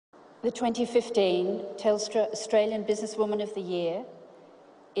The 2015 Telstra Australian Businesswoman of the Year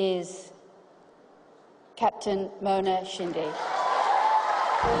is Captain Mona Shindi.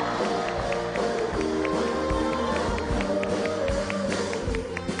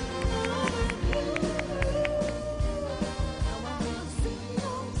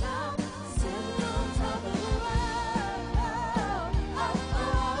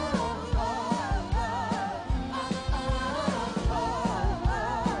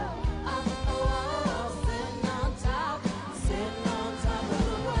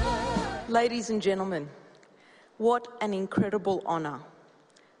 Ladies and gentlemen, what an incredible honour.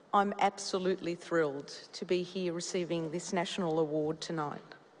 I'm absolutely thrilled to be here receiving this national award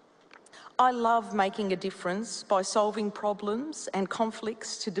tonight. I love making a difference by solving problems and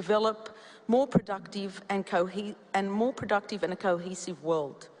conflicts to develop more productive and a cohesive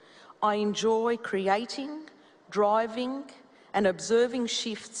world. I enjoy creating, driving and observing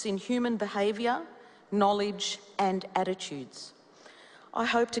shifts in human behaviour, knowledge and attitudes. I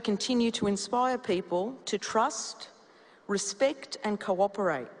hope to continue to inspire people to trust, respect and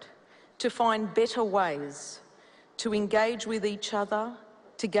cooperate, to find better ways, to engage with each other,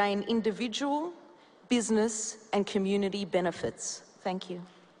 to gain individual, business and community benefits. Thank you.